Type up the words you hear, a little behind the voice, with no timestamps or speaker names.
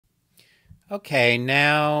Okay,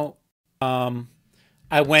 now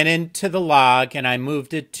I went into the log and I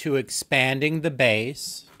moved it to expanding the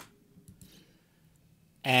base.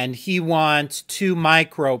 And he wants 2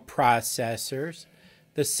 microprocessors.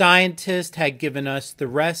 The scientist had given us the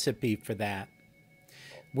recipe for that.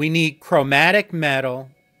 We need chromatic metal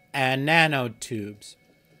and nanotubes.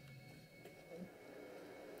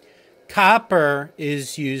 Copper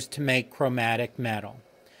is used to make chromatic metal.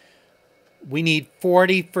 We need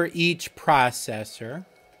 40 for each processor.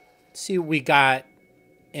 Let's see what we got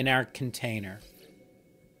in our container.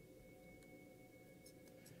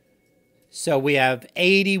 So we have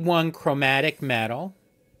 81 chromatic metal.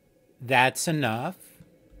 That's enough.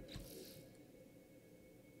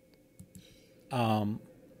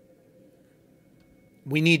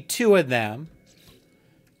 We need 2 of them.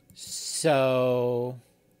 So,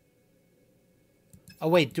 oh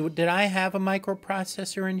wait, did I have a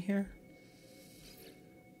microprocessor in here?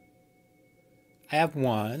 I have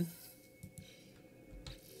 1.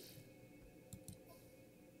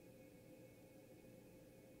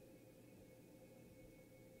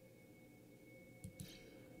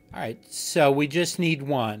 All right, so we just need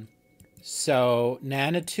 1. So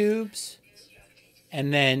nanotubes,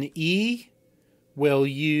 and then E will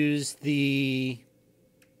use the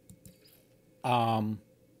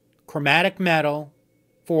chromatic metal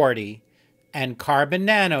 40 and carbon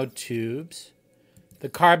nanotubes. The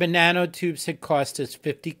carbon nanotubes had cost us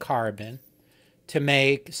 50 carbon to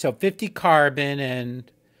make, so 50 carbon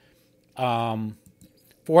and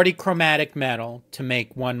 40 chromatic metal to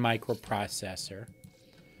make 1 microprocessor.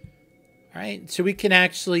 All right, so we can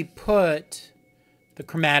actually put the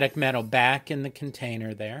chromatic metal back in the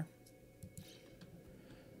container there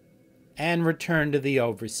and return to the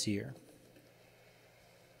overseer.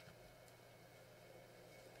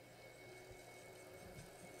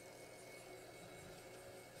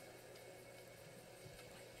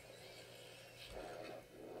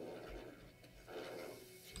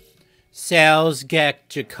 Sales Gek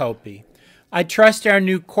Jacopi. I trust our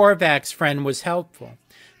new Korvax friend was helpful.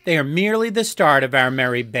 They are merely the start of our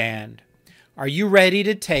merry band. Are you ready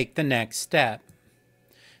to take the next step?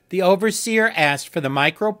 The overseer asked for the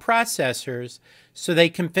microprocessors so they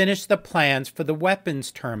can finish the plans for the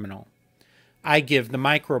weapons terminal. I give the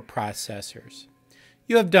microprocessors.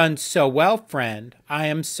 You have done so well, friend. I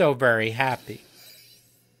am so very happy.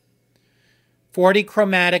 40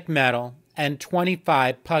 chromatic metal and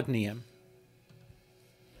 25 pugnium.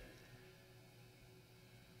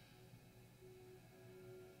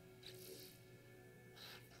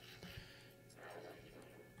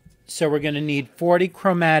 So we're going to need 40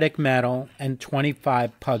 chromatic metal and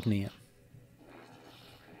 25 pugnium.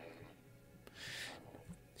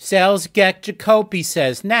 Sales Gek Jacopi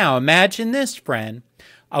says, now imagine this, friend.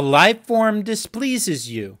 A life form displeases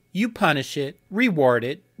you. You punish it, reward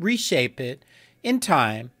it, reshape it. In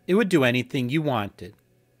time, it would do anything you wanted.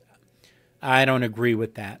 I don't agree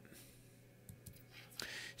with that.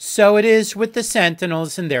 So it is with the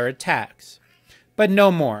sentinels and their attacks. But no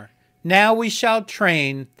more. Now we shall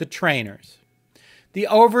train the trainers. The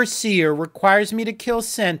overseer requires me to kill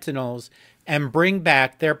sentinels and bring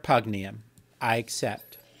back their pugnium. I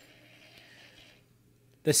accept.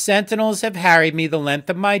 The sentinels have harried me the length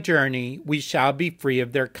of my journey. We shall be free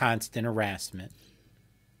of their constant harassment.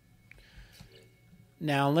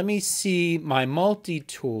 Now let me see my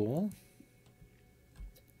multi-tool.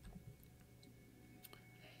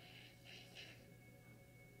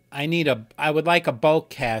 I would like a bulk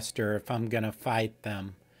caster if I'm going to fight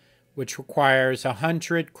them, which requires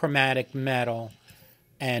 100 chromatic metal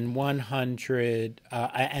and 100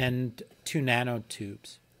 and 2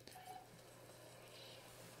 nanotubes.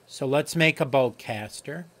 So let's make a bulk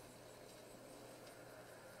caster.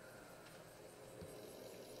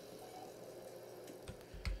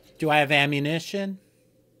 Do I have ammunition?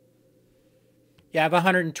 Yeah, I have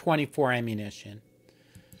 124 ammunition.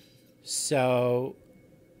 So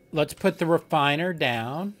let's put the refiner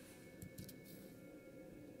down.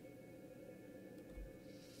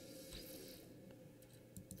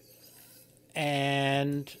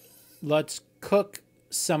 And let's cook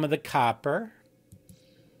some of the copper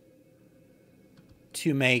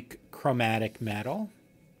to make chromatic metal.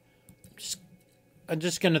 I'm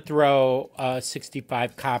just going to throw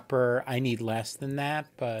 65 copper. I need less than that,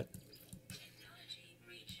 but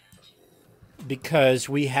because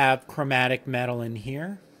we have chromatic metal in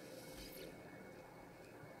here.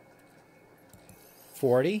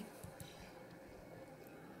 40.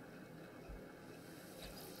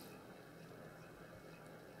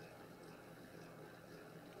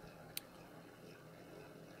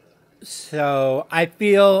 So I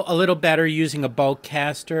feel a little better using a bulk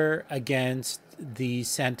caster against the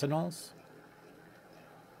sentinels.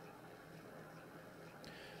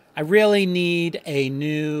 I really need a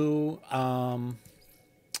new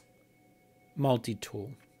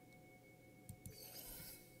multi-tool.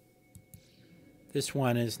 This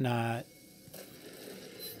one is not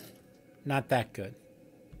that good.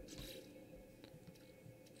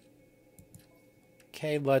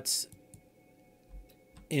 Okay, let's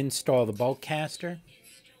install the bulk caster.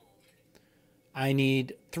 I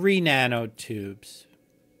need 3 nanotubes.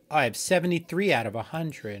 Oh, I have 73 out of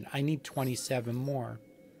 100. I need 27 more.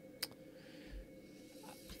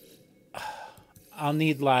 I'll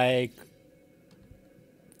need like,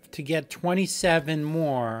 to get 27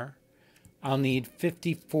 more, I'll need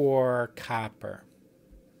 54 copper.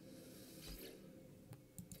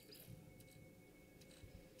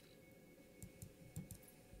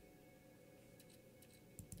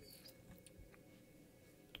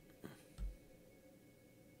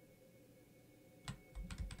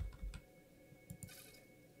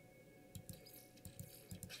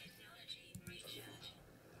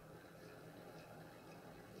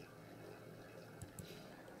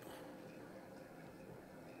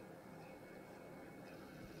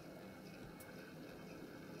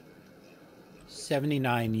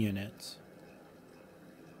 $79 units.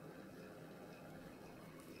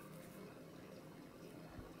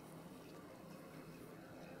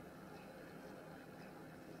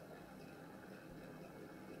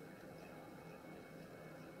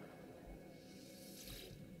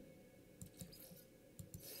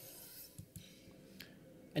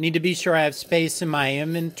 I need to be sure I have space in my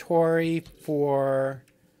inventory for...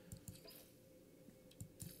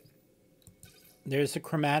 There's a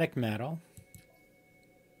chromatic metal.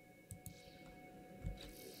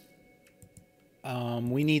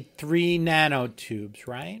 We need 3 nanotubes,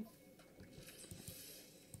 right?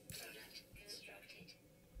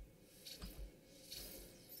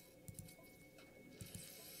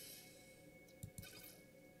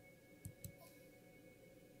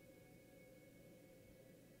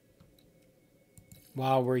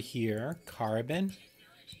 While we're here, carbon,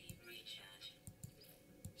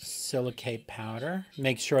 silicate powder.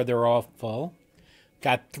 Make sure they're all full.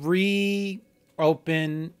 Got 3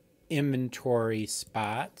 open inventory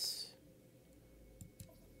spots.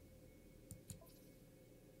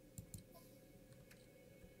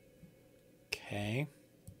 Okay.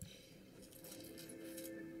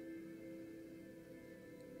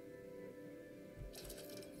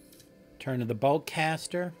 Turn to the bulk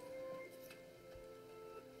caster.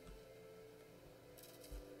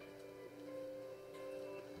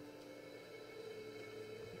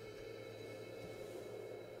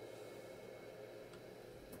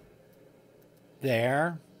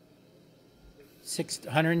 There.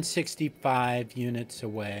 165 units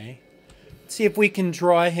away. Let's see if we can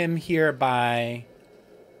draw him here by...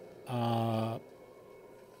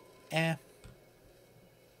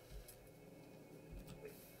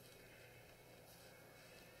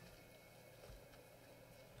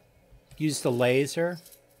 Use the laser.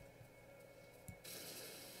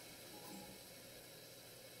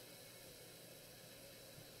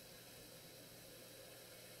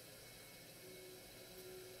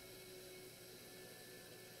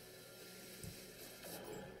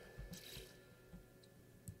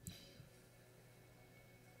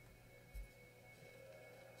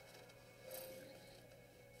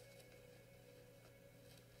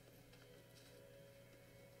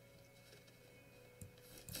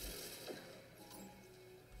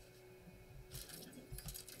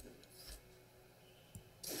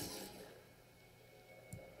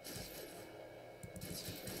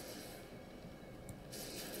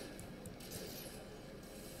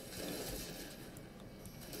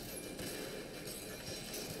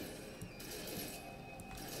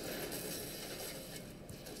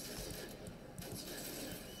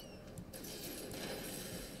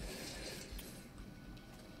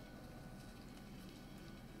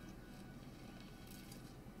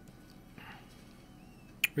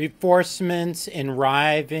 Reinforcements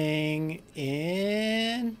arriving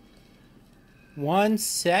in 1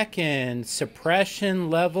 second. Suppression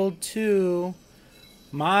level 2.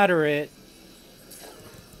 Moderate.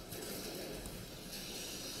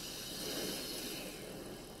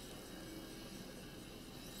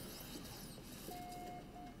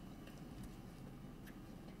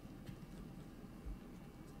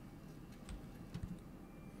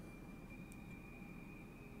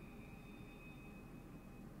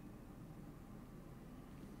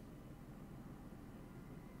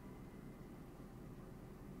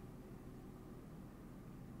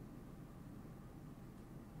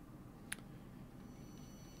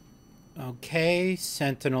 Okay,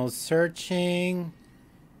 Sentinel's searching.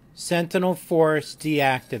 Sentinel force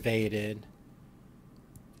deactivated.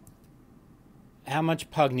 How much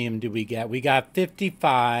pugnium do we get? We got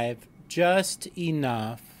 55, just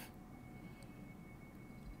enough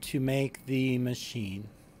to make the machine.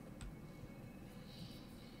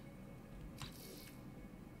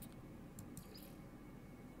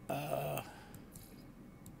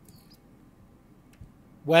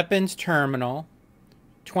 Weapons terminal,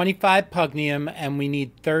 25 pugnium, and we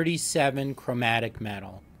need 37 chromatic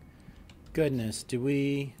metal. Goodness, do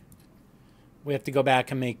we have to go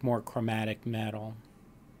back and make more chromatic metal.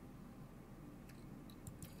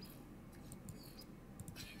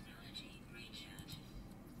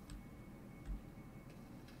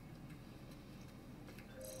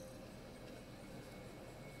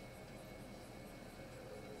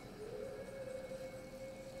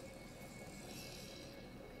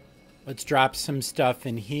 Let's drop some stuff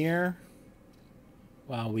in here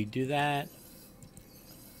while we do that.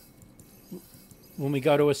 When we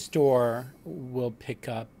go to a store, we'll pick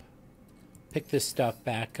this stuff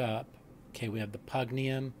back up. Okay, we have the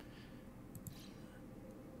pugnium.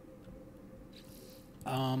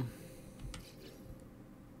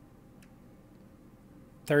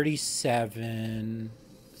 37.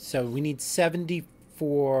 So we need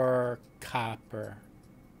 74 copper.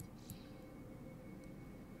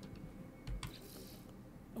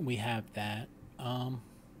 We have that.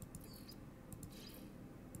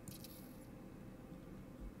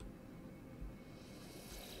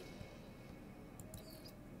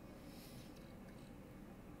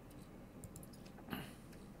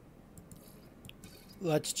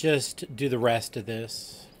 Let's just do the rest of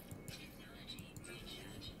this.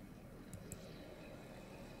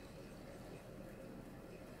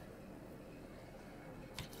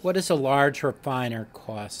 What does a large refiner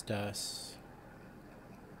cost us?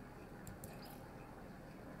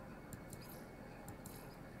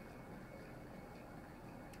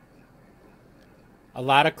 A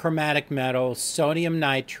lot of chromatic metal, sodium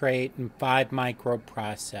nitrate, and 5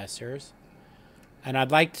 microprocessors. And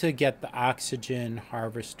I'd like to get the oxygen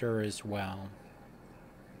harvester as well.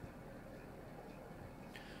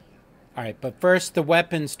 All right, but first the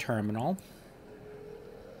weapons terminal.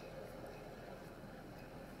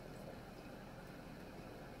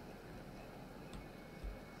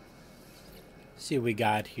 See what we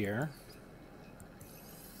got here.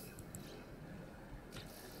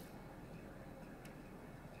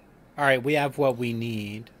 All right, we have what we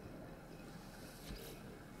need.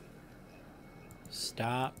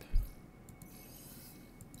 Stop.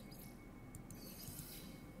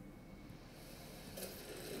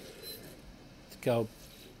 Let's go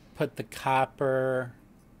put the copper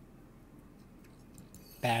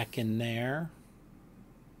back in there.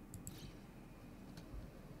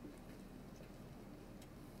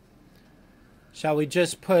 Shall we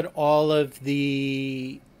just put all of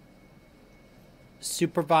the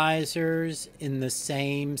supervisors in the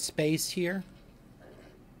same space here?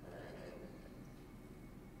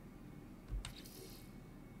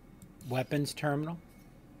 Weapons terminal.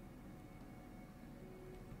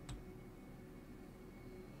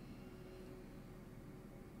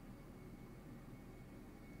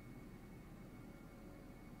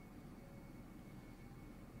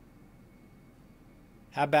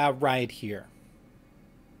 How about right here?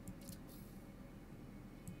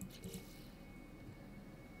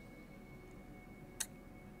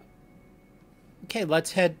 Okay,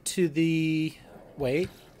 let's head to the... Wait.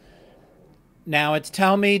 Now it's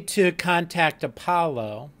telling me to contact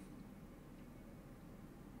Apollo.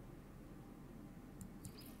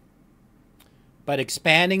 But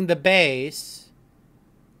expanding the base...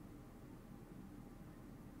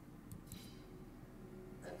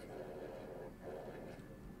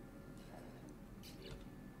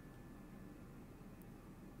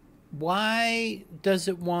 Why does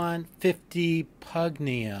it want 50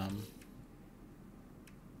 pugnium?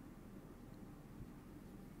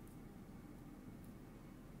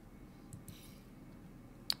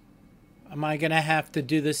 Am I going to have to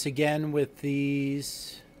do this again with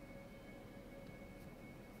these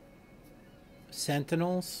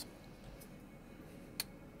sentinels?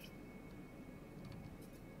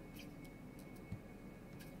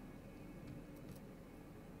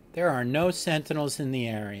 There are no sentinels in the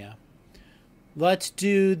area. Let's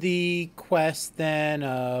do the quest then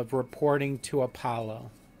of reporting to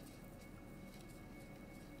Apollo.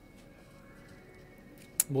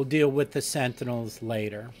 We'll deal with the sentinels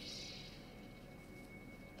later.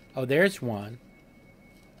 Oh, there's one.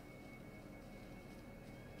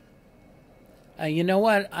 You know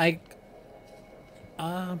what?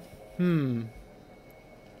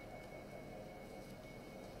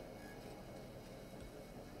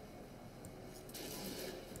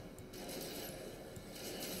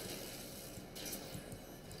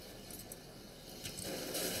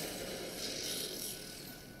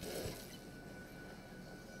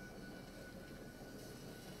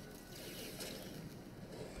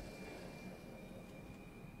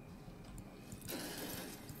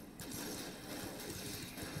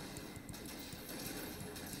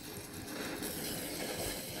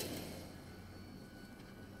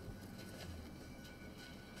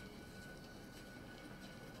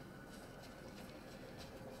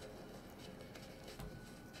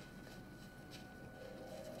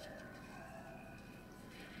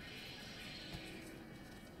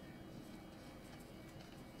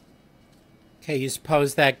 Okay, you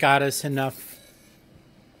suppose that got us enough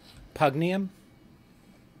pugnium?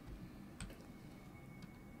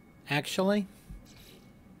 Actually,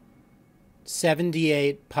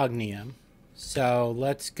 78 pugnium. So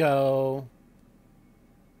let's go.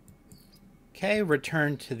 Okay,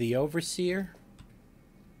 return to the overseer.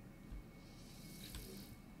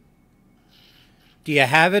 Do you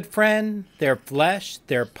have it, friend? Their flesh,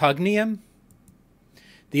 their pugnium?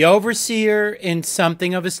 The overseer, in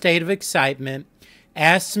something of a state of excitement,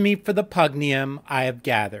 asks me for the pugnium I have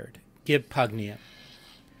gathered. Give pugnium.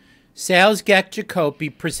 Sales Gek Jacopi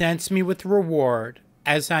presents me with reward,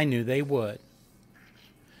 as I knew they would.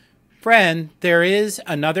 Friend, there is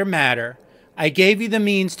another matter. I gave you the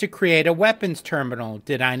means to create a weapons terminal,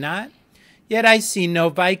 did I not? Yet I see no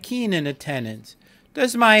Viking in attendance.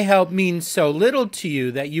 Does my help mean so little to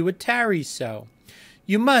you that you would tarry so?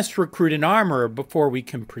 You must recruit an armorer before we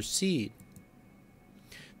can proceed.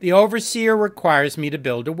 The overseer requires me to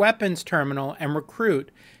build a weapons terminal and recruit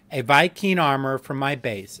a Viking armorer from my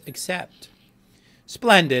base. Accept.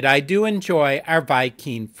 Splendid. I do enjoy our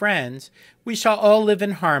Viking friends. We shall all live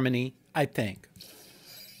in harmony, I think.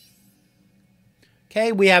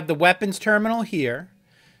 Okay, we have the weapons terminal here.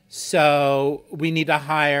 So we need to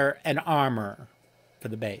hire an armorer for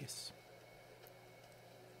the base.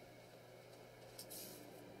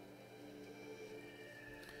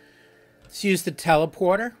 Let's use the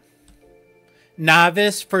teleporter.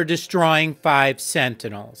 Novice for destroying 5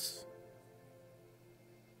 sentinels.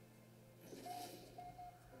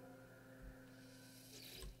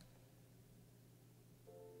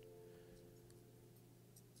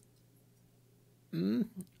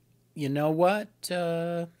 You know what?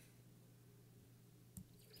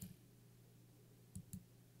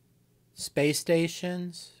 Space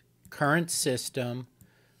stations, current system,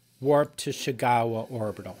 warp to Shigawa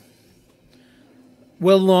orbital.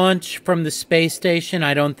 We'll launch from the space station.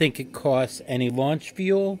 I don't think it costs any launch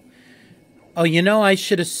fuel. Oh, you know, I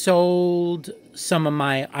should have sold some of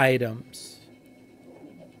my items.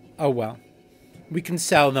 Oh, well. We can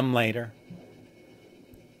sell them later.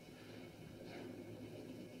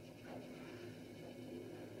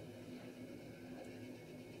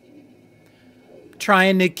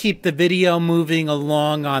 Trying to keep the video moving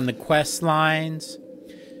along on the quest lines.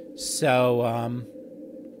 So,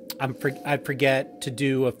 I forget to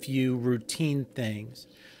do a few routine things.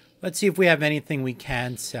 Let's see if we have anything we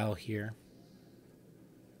can sell here.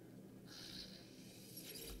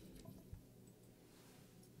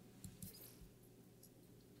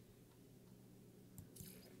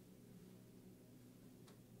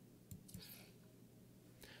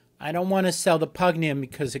 I don't want to sell the pugnium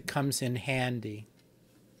because it comes in handy.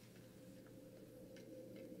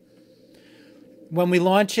 When we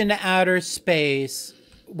launch into outer space,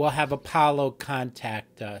 we'll have Apollo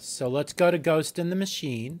contact us. So let's go to Ghost in the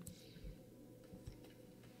Machine.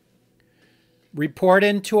 Report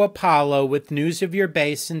into Apollo with news of your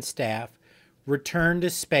base and staff. Return to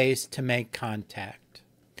space to make contact.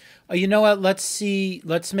 Oh, you know what?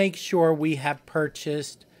 Let's make sure we have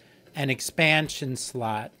purchased an expansion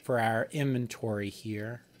slot for our inventory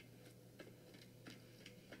here.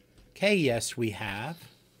 Okay, yes, we have.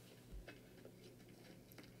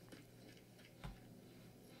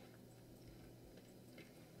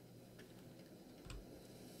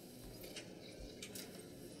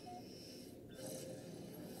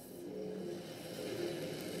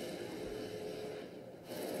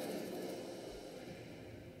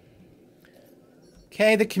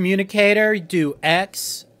 Okay, the communicator, do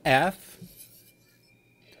X, F.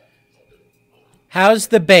 How's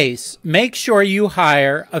the base? Make sure you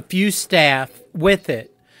hire a few staff with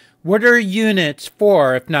it. What are units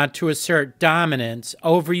for if not to assert dominance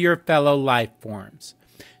over your fellow life forms?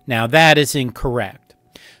 Now that is incorrect.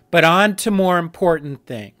 But on to more important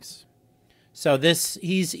things. So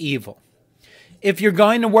he's evil. If you're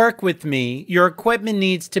going to work with me, your equipment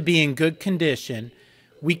needs to be in good condition.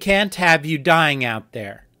 We can't have you dying out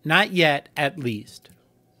there. Not yet, at least.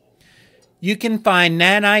 You can find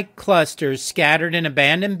nanite clusters scattered in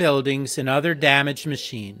abandoned buildings and other damaged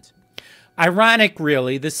machines. Ironic,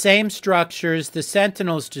 really, the same structures the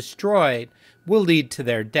Sentinels destroyed will lead to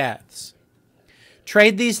their deaths.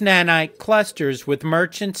 Trade these nanite clusters with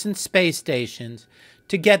merchants and space stations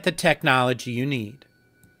to get the technology you need.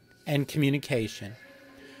 And communication.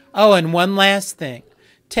 Oh, and one last thing.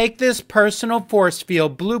 Take this personal force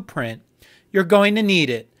field blueprint. You're going to need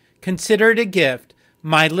it. Consider it a gift,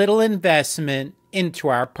 my little investment into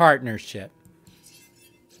our partnership.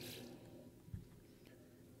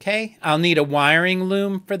 Okay, I'll need a wiring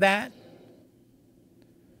loom for that,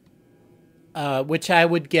 which I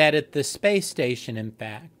would get at the space station, in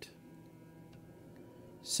fact.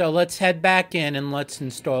 So let's head back in and let's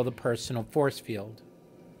install the personal force field.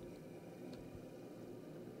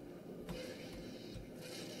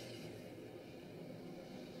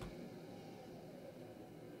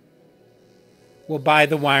 We'll buy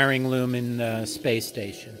the wiring loom in the space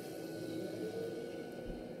station.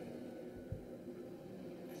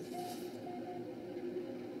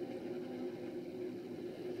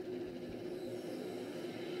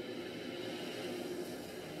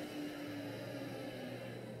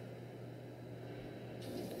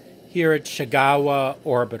 Here at Shigawa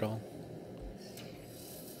Orbital.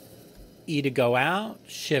 E to go out,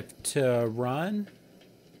 shift to run.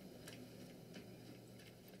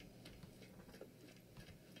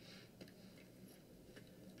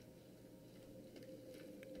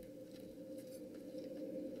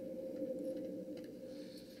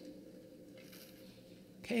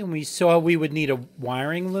 Okay, and we saw we would need a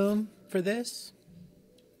wiring loom for this.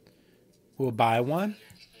 We'll buy one.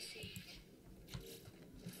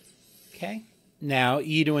 Okay, now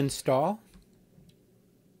E to install.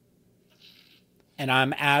 And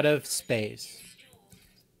I'm out of space.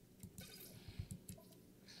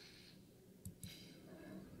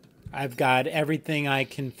 I've got everything I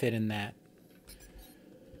can fit in that.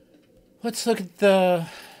 Let's look at the...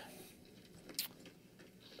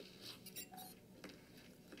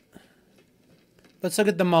 Let's look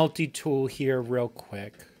at the multi-tool here real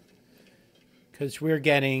quick. Because we're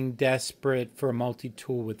getting desperate for a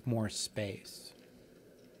multi-tool with more space.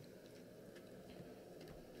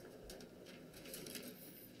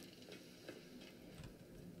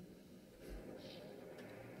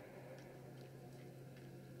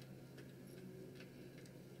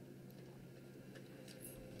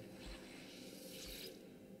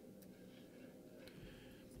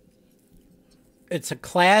 It's a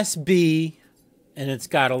Class B, and it's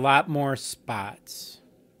got a lot more spots.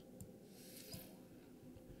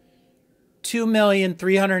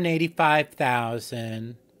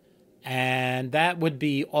 2,385,000, and that would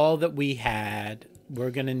be all that we had.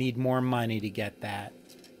 We're going to need more money to get that.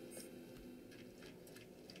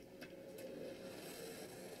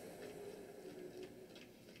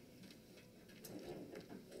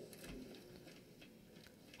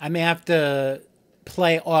 I may have to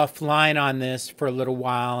play offline on this for a little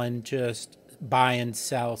while and just buy and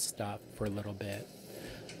sell stuff for a little bit,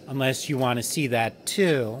 unless you want to see that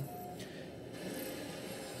too.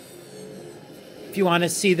 If you want to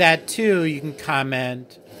see that too, you can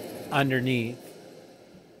comment underneath.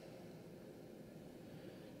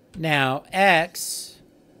 Now, X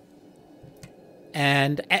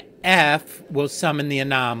and F will summon the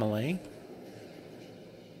anomaly.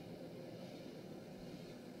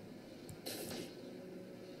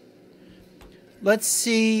 Let's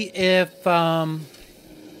see if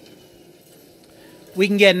we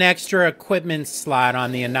can get an extra equipment slot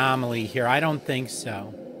on the anomaly here. I don't think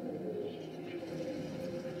so.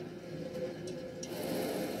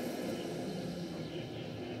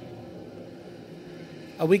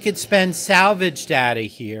 We could spend salvage data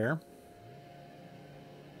here.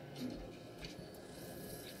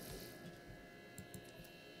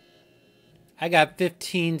 I got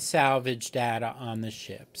 15 salvage data on the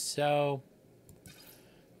ship, so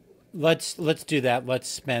let's do that. Let's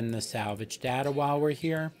spend the salvage data while we're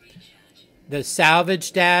here. The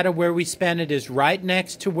salvage data where we spend it is right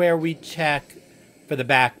next to where we check for the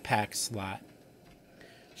backpack slot.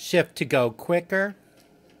 Shift to go quicker.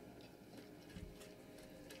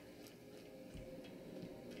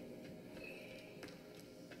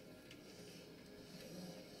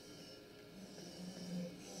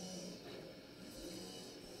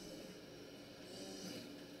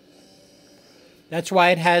 That's why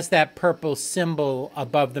it has that purple symbol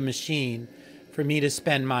above the machine for me to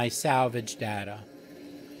spend my salvage data.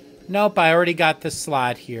 Nope, I already got the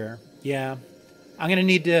slot here. Yeah, I'm going to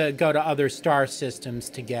need to go to other star systems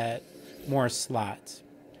to get more slots.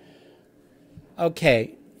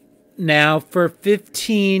 Okay, now for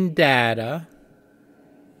 15 data...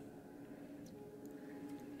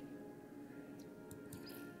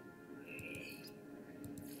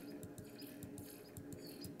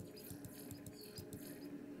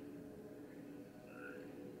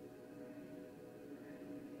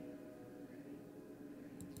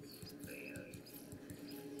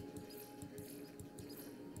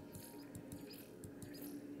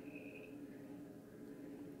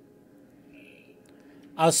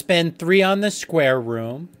 I'll spend 3 on the square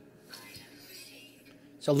room.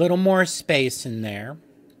 It's a little more space in there.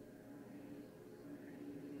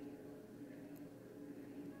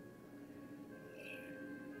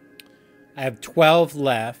 I have 12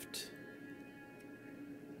 left.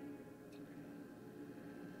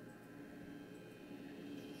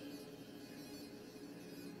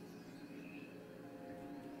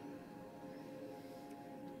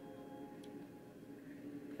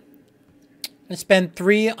 I spent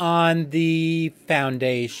 3 on the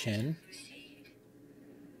foundation.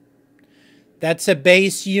 That's a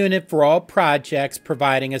base unit for all projects,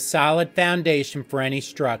 providing a solid foundation for any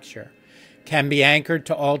structure. Can be anchored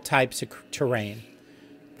to all types of terrain.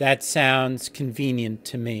 That sounds convenient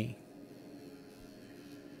to me.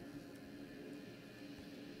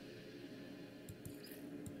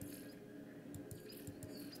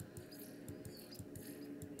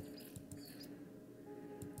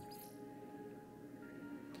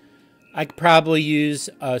 I could probably use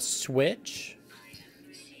a switch.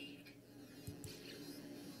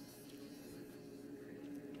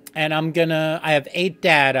 And I have 8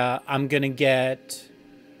 data. I'm gonna get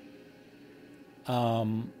all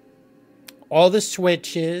the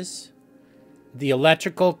switches, the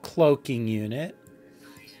electrical cloaking unit,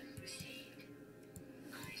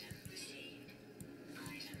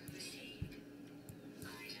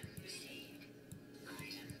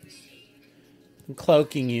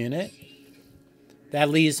 cloaking unit. That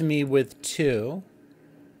leaves me with 2.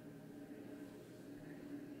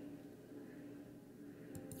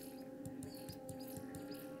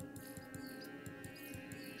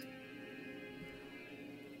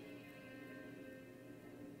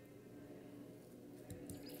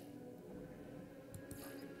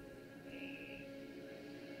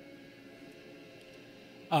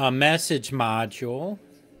 A message module.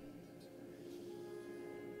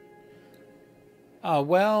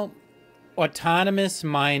 Well, autonomous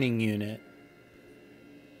mining unit.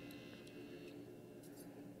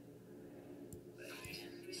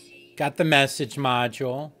 Got the message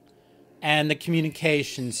module. And the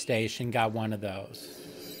communication station got one of those.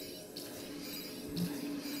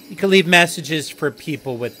 You can leave messages for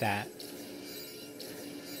people with that.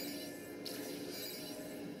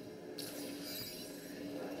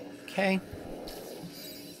 Okay.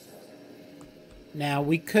 Now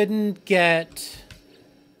we couldn't get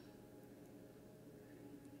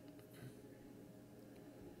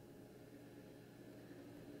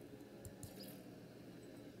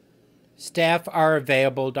staff are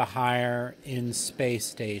available to hire in space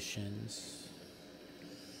stations.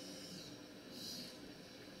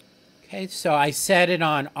 Okay, so I set it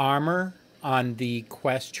on armor on the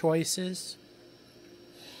quest choices.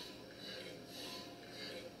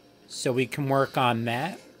 So we can work on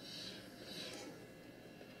that.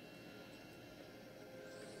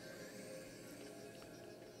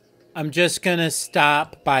 I'm just going to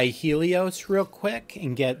stop by Helios real quick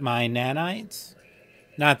and get my nanites.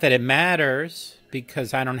 Not that it matters,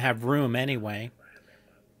 because I don't have room anyway.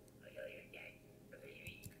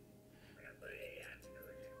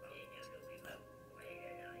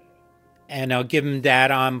 And I'll give him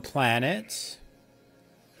data on planets.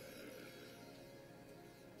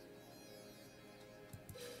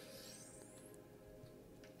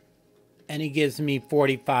 And he gives me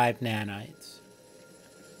 45 nanites.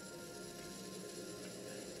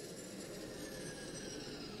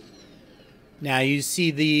 Now you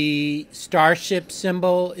see the starship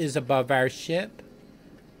symbol is above our ship.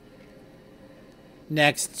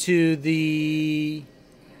 Next to the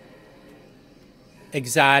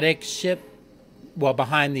exotic ship. Well,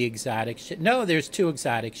 behind the exotic ship. No, there's 2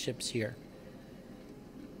 exotic ships here.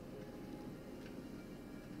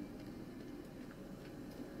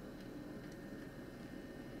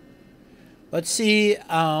 Let's see,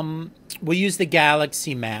 we'll use the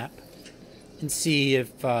galaxy map and see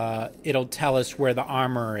if it'll tell us where the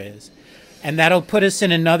armor is. And that'll put us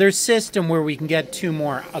in another system where we can get 2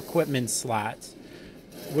 more equipment slots,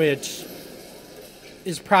 which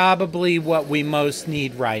is probably what we most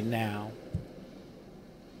need right now.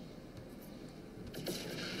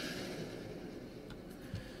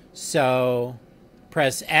 So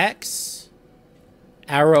press X,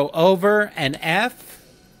 arrow over, and F.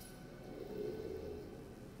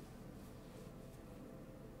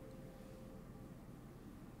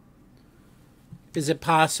 Is it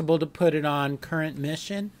possible to put it on current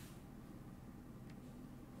mission?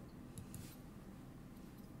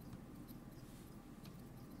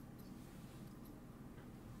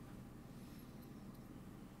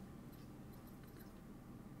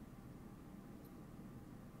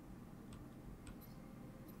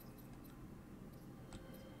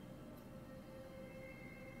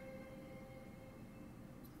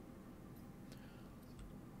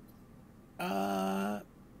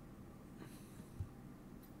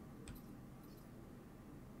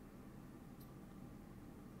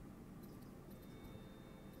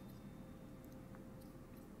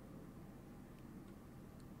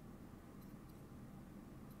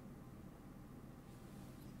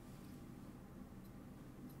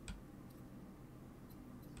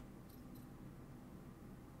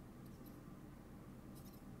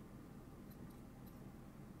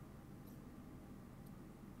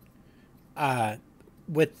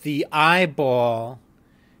 with the eyeball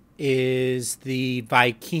is the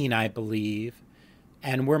Vy'keen, I believe.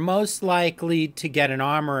 And we're most likely to get an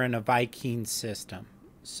armor in a Vy'keen system.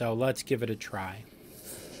 So let's give it a try.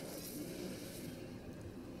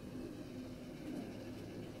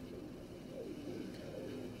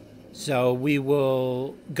 So we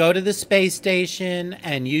will go to the space station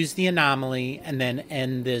and use the anomaly and then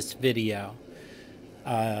end this video.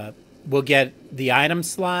 We'll get the item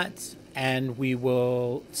slots and we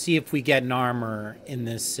will see if we get an armor in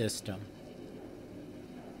this system.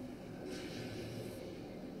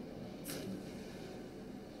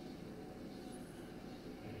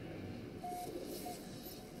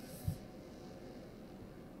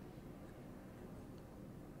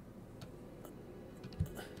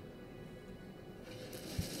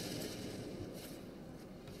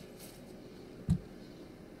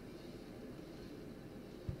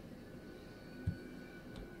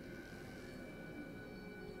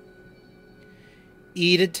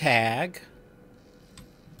 E to tag,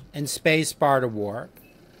 and space bar to warp.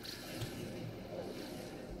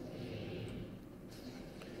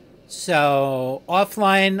 So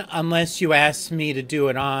offline, unless you ask me to do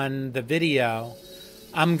it on the video,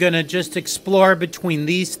 I'm going to just explore between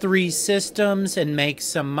these three systems and make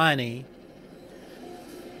some money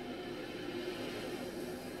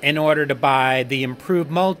in order to buy the improved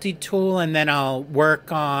multi-tool, and then I'll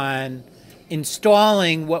work on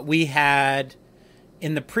installing what we had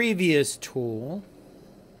in the previous tool.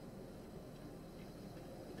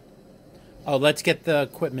 Oh, let's get the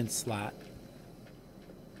equipment slot.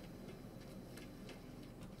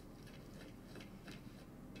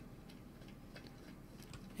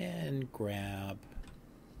 And grab.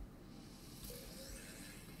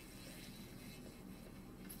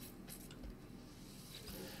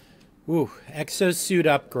 Ooh, exosuit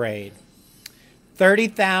upgrade.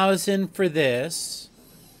 30,000 for this,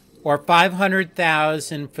 or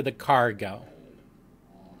 500,000 for the cargo.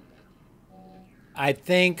 I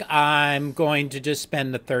think I'm going to just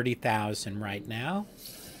spend the 30,000 right now.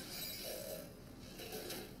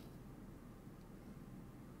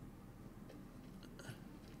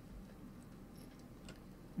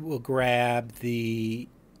 We'll grab the,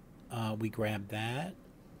 we grab that.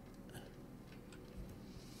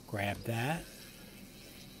 Grab that.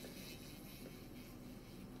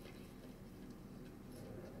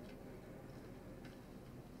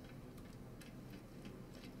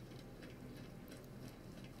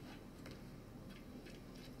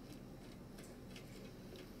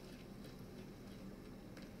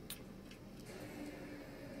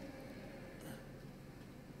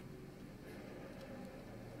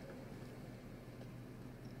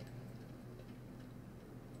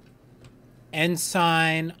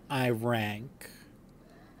 Ensign, I rank.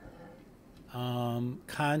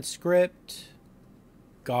 Conscript,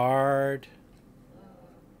 guard,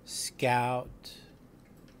 scout,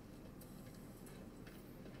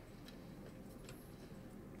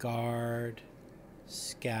 guard,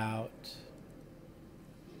 scout.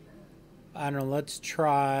 I don't know, let's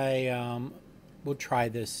try, we'll try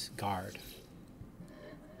this guard.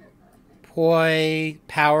 Poi,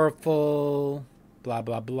 powerful, blah,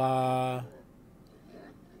 blah, blah.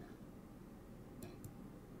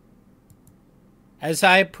 As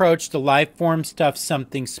I approach, the life form stuffs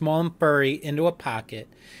something small and furry into a pocket.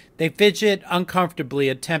 They fidget uncomfortably,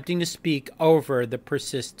 attempting to speak over the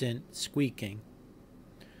persistent squeaking.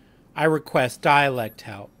 I request dialect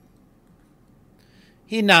help.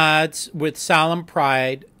 He nods with solemn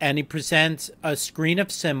pride, and he presents a screen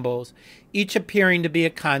of symbols, each appearing to be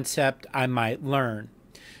a concept I might learn.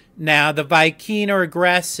 Now, the Vy'keen are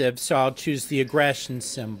aggressive, so I'll choose the aggression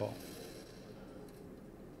symbol.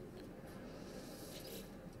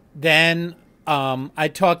 Then I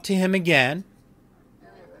talk to him again.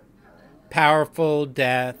 Powerful,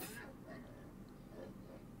 death.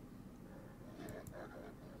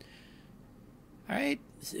 All right.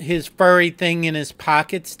 His furry thing in his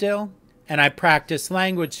pocket still. And I practice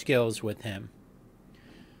language skills with him.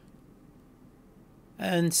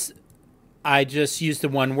 And I just use the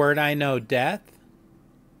one word I know, death.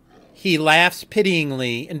 He laughs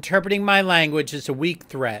pityingly, interpreting my language as a weak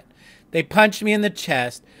threat. They punch me in the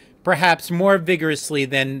chest, perhaps more vigorously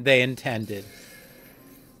than they intended.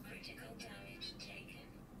 Critical damage taken.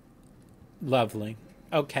 Lovely.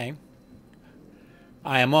 Okay.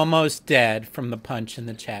 I am almost dead from the punch in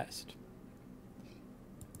the chest.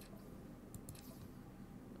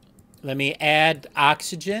 Let me add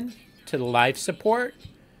oxygen to the life support.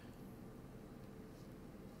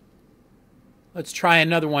 Let's try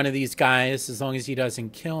another one of these guys, as long as he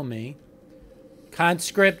doesn't kill me.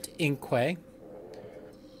 Conscript Inque.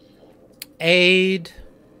 aid.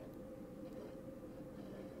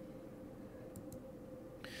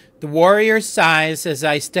 The warriors sigh as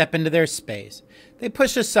I step into their space. They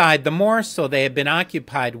push aside the morsel they have been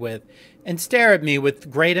occupied with and stare at me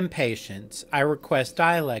with great impatience. I request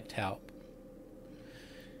dialect help.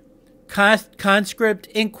 Conscript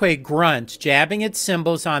Inque grunts, jabbing its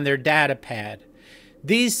symbols on their data pad.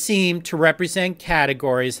 These seem to represent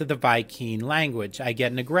categories of the Viking language. I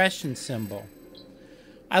get an aggression symbol.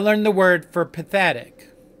 I learn the word for pathetic.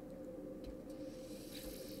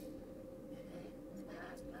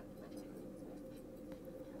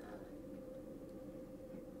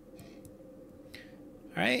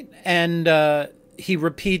 All right, and he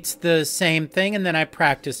repeats the same thing, and then I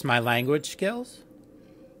practice my language skills.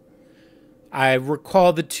 I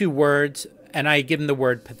recall the two words, and I give him the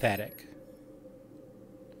word pathetic.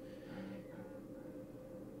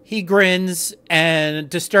 He grins and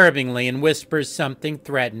disturbingly and whispers something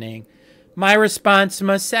threatening. My response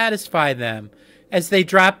must satisfy them. As they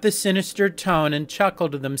drop the sinister tone and chuckle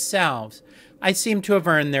to themselves, I seem to have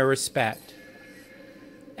earned their respect.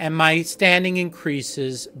 And my standing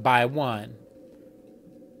increases by 1.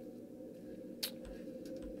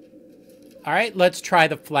 All right, let's try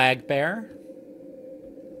the flag bearer.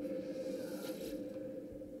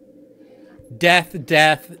 Death,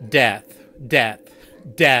 death, death, death,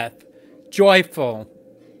 death, joyful.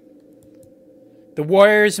 The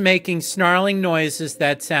warriors making snarling noises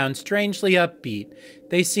that sound strangely upbeat.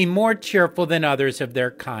 They seem more cheerful than others of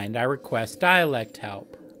their kind. I request dialect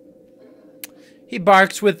help. He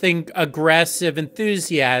barks with aggressive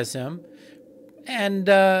enthusiasm, and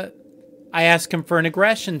I ask him for an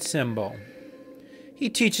aggression symbol. He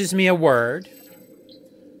teaches me a word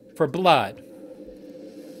for blood.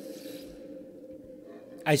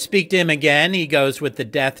 I speak to him again. He goes with the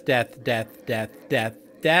death, death, death, death, death,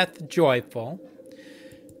 death, joyful.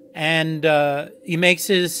 And he makes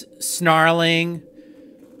his snarling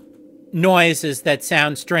noises that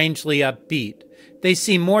sound strangely upbeat. They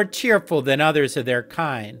seem more cheerful than others of their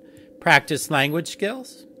kind. Practice language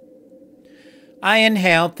skills. I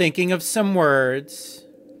inhale, thinking of some words,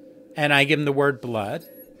 and I give him the word blood.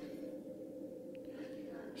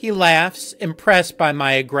 He laughs, impressed by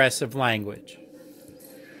my aggressive language.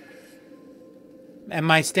 And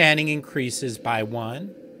my standing increases by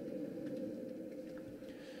 1.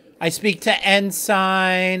 I speak to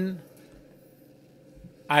ensign.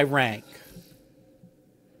 I rank.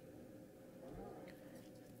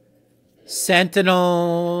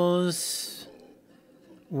 Sentinels,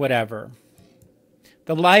 whatever.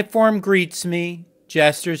 The life form greets me,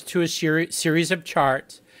 gestures to a series of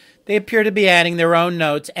charts. They appear to be adding their own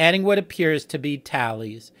notes, adding what appears to be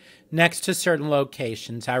tallies. Next to certain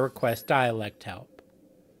locations, I request dialect help.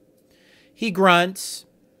 He grunts,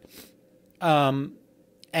 and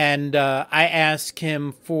I ask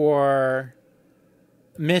him for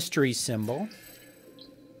mystery symbol.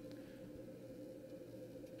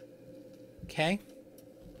 Okay.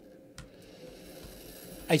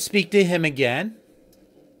 I speak to him again.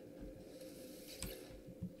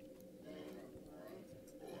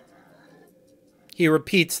 He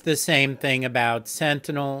repeats the same thing about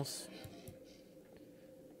sentinels.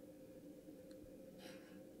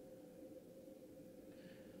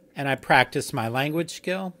 And I practice my language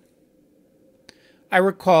skill. I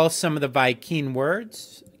recall some of the Viking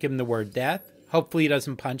words. Give him the word death. Hopefully he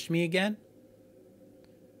doesn't punch me again.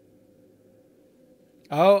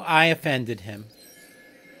 Oh, I offended him.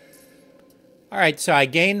 All right, so I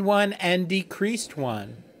gained 1 and decreased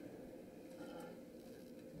 1.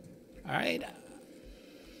 All right.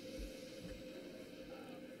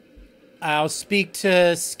 I'll speak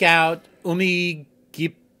to Scout Umigipor.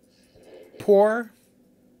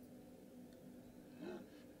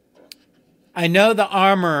 I know the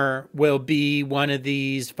armor will be one of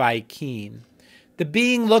these Viking. The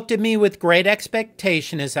being looked at me with great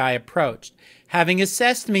expectation as I approached. Having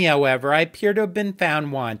assessed me, however, I appear to have been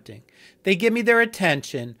found wanting. They give me their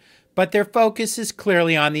attention, but their focus is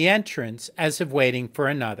clearly on the entrance, as if waiting for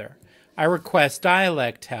another. I request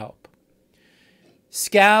dialect help.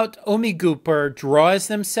 Scout Omiguper draws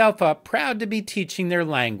themselves up, proud to be teaching their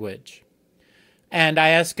language. And I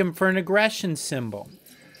ask him for an aggression symbol.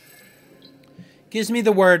 Gives me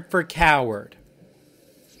the word for coward.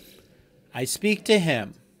 I speak to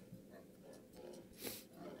him.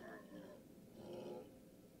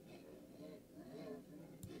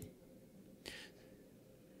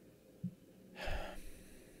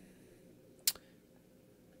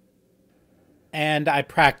 And I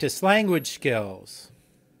practice language skills.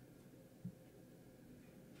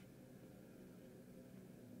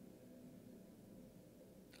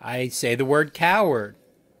 I say the word coward.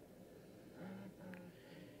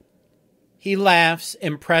 He laughs,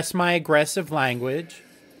 impress my aggressive language,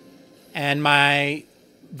 and my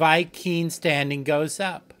Viking standing goes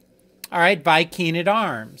up. All right, Viking at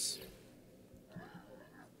arms.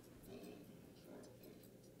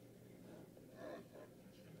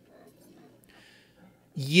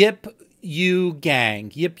 Yip you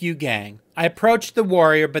gang, yip you gang. I approach the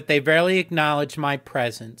warrior, but they barely acknowledge my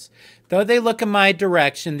presence. Though they look in my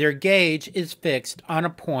direction, their gaze is fixed on a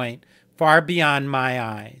point far beyond my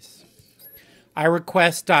eyes. I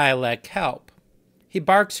request dialect help. He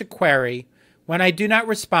barks a query. When I do not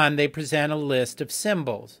respond, they present a list of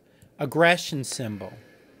symbols. Aggression symbol.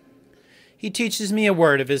 He teaches me a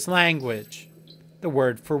word of his language, the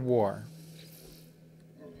word for war.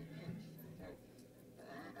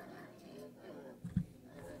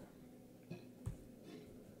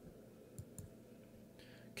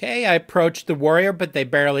 Okay, I approach the warrior, but they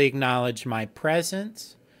barely acknowledge my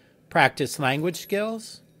presence. Practice language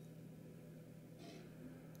skills.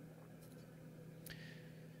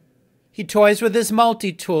 He toys with his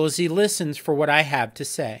multi-tool as he listens for what I have to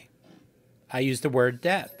say. I use the word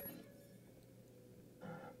death.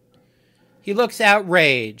 He looks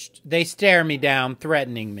outraged. They stare me down,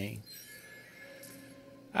 threatening me.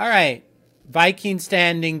 All right. Viking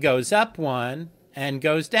standing goes up one and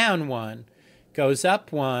goes down one. Goes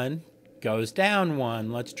up one, goes down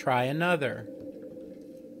one. Let's try another.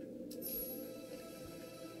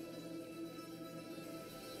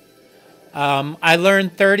 I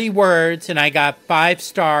learned 30 words and I got 5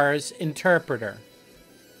 stars interpreter.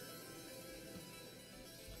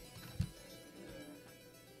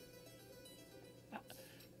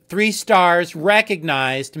 Three stars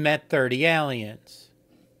recognized, met 30 aliens.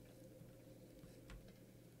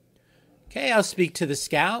 Okay, I'll speak to the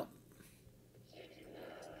scout.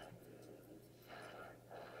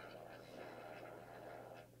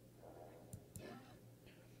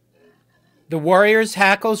 The warriors'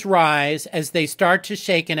 hackles rise as they start to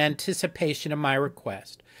shake in anticipation of my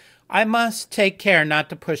request. I must take care not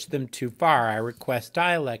to push them too far. I request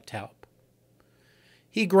dialect help.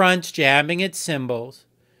 He grunts, jabbing at symbols,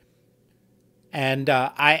 and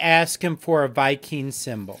I ask him for a Viking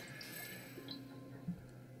symbol.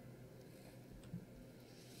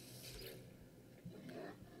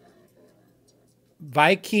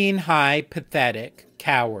 Viking high, pathetic,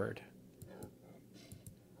 coward.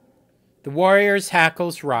 The warriors'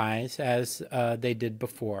 hackles rise, as they did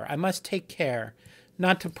before. I must take care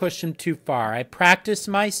not to push them too far. I practice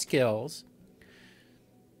my skills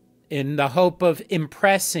in the hope of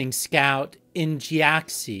impressing Scout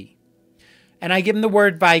Injiaxi. And I give him the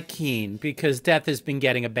word Viking because Death has been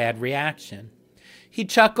getting a bad reaction. He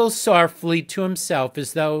chuckles softly to himself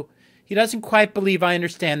as though he doesn't quite believe I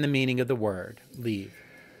understand the meaning of the word. Leave.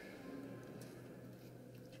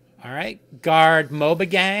 All right. Guard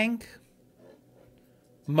Mobagang.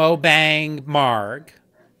 Mobang Marg.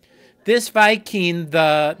 This Viking,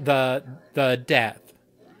 the death.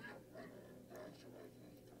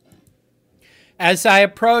 As I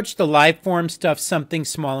approach, the life form stuffs something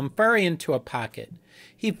small and furry into a pocket.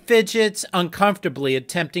 He fidgets uncomfortably,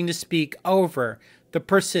 attempting to speak over the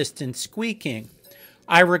persistent squeaking.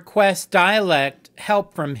 I request dialect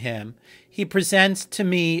help from him. He presents to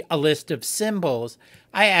me a list of symbols.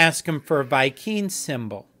 I ask him for a Viking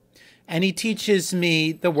symbol. And he teaches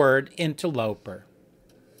me the word interloper.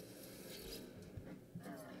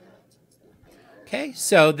 Okay,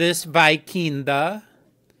 so this Viking, the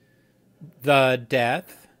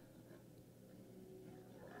death.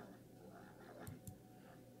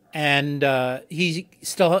 And he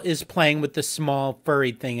still is playing with the small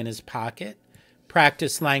furry thing in his pocket.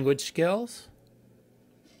 Practice language skills.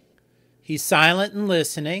 He's silent and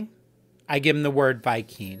listening. I give him the word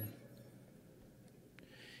Viking.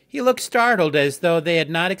 He looks startled as though they had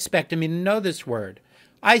not expected me to know this word.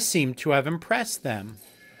 I seem to have impressed them.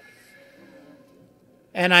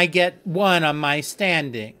 And I get 1 on my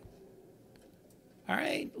standing. All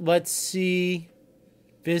right, let's see.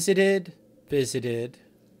 Visited, visited,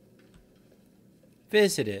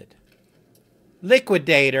 visited.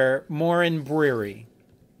 Liquidator, Morin Brewery.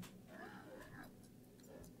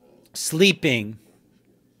 Sleeping.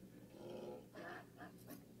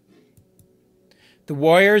 The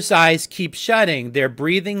warrior's eyes keep shutting, their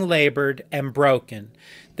breathing labored and broken.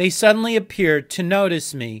 They suddenly appear to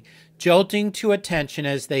notice me, jolting to attention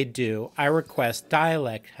as they do. I request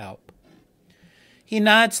dialect help. He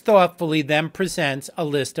nods thoughtfully, then presents a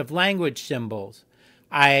list of language symbols.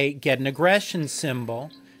 I get an aggression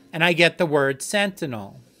symbol, and I get the word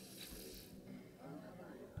sentinel.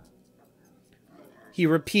 He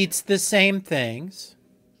repeats the same things.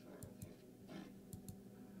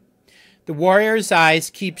 The The warrior's eyes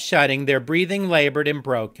keep shutting, their breathing labored and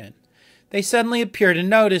broken. They suddenly appear to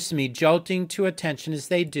notice me, jolting to attention as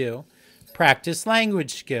they do. Practice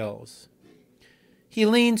language skills. He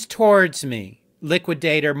leans towards me,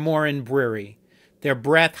 Liquidator Morin Brewery, their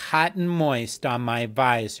breath hot and moist on my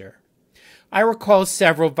visor. I recall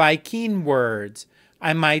several Viking words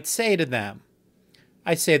I might say to them.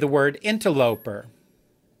 I say the word interloper.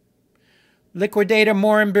 Liquidator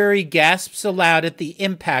Morenbury gasps aloud at the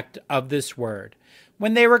impact of this word.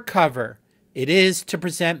 When they recover, it is to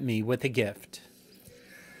present me with a gift.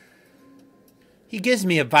 He gives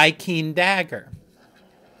me a Viking dagger.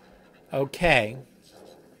 Okay.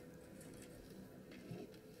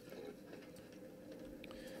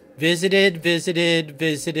 Visited.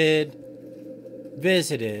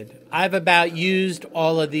 I've about used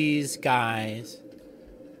all of these guys.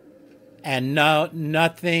 And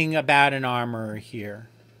nothing about an armorer here.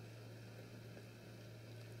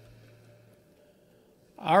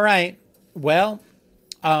 All right. Well,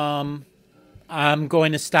 I'm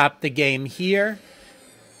going to stop the game here.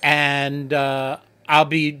 And I'll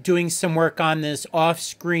be doing some work on this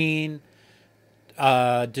off-screen,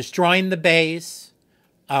 destroying the base,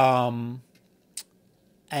 and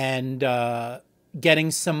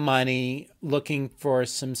getting some money, looking for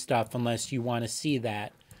some stuff. Unless you want to see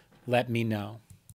that, let me know.